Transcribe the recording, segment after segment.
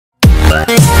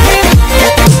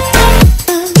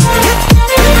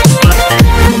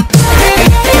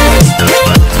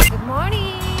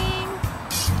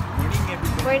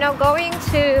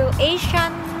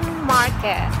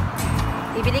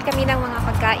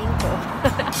kakain ko.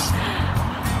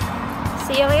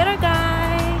 See you later,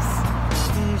 guys.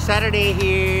 Saturday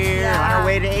here, on our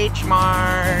way to H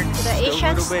Mart. To the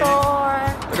Asian store.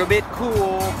 A little bit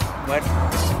cool, but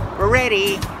we're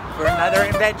ready for another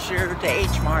adventure to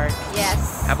H Mart.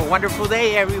 Yes. Have a wonderful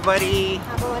day, everybody.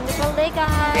 Have a wonderful day,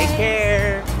 guys. Take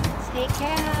care. Take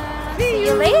care. See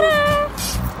you later.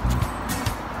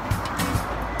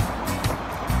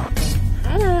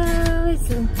 Hello.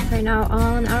 So we're now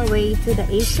on our way to the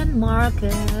Asian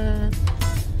market.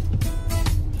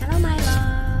 Hello, my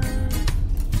love.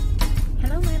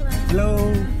 Hello, my love.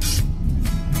 Hello.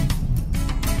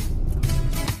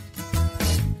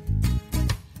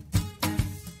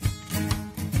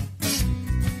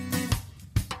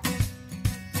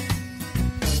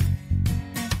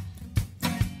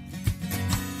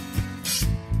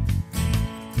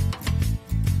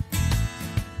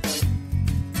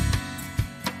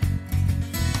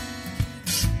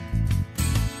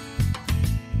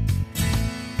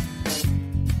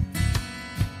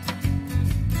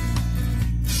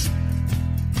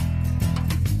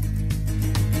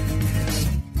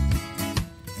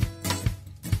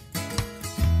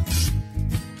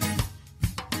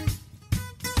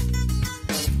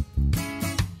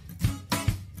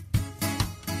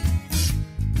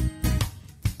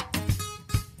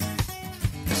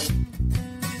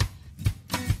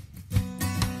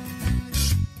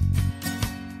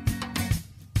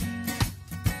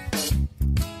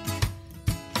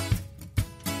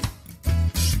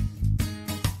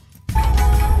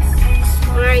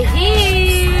 We're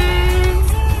here.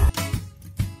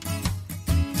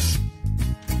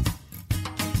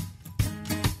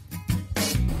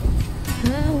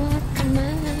 Hawak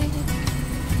kamay.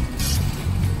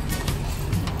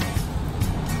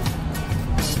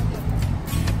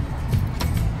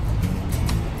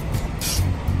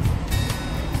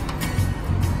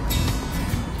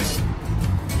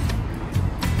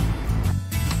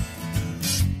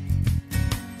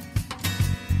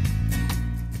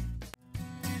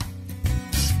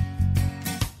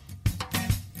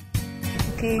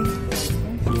 Okay.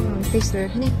 Taster,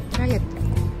 honey, try it.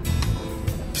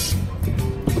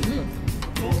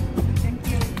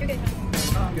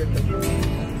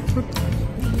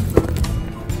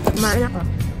 Kumain ako.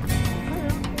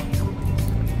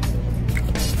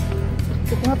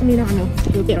 Kukuha kami ng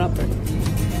beauty wrapper.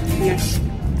 Here.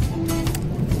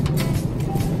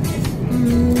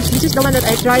 This is the one that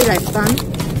I tried last time.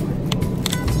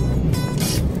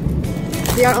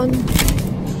 They are on.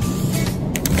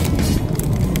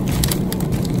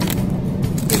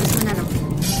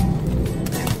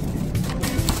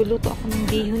 Luto ako ng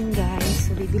bihon,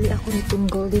 guys. So, bibili ako nitong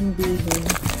golden bihon.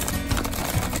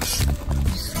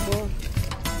 So,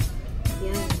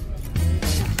 yan.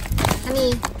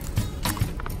 Honey,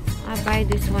 I buy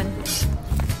this one.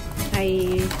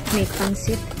 I make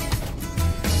pancit.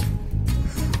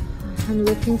 I'm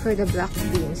looking for the black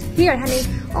beans. Here, honey.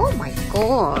 Oh my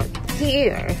God.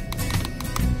 Here.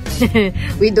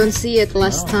 We don't see it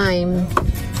last time.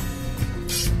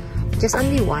 Just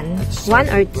only one. One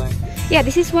or two. Yeah,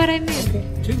 this is what I meant.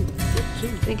 Two.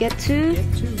 We get two?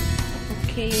 Get two.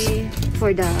 Okay.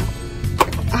 For the...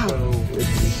 Oh. So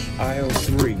it's aisle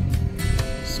 3.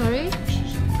 Sorry?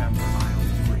 Remember aisle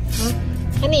 3. Huh?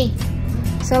 Honey,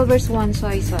 Silver's one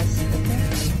soy sauce.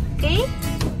 Okay?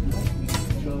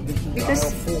 So this is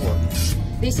Because aisle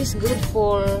 4. this is good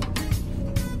for...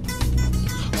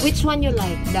 Which one you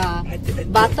like? The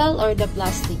bottle or the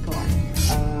plastic one?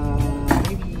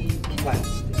 Maybe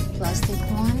plastic. Plastic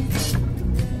one?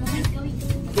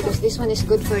 Because this one is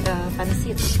good for the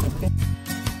pancit. Okay.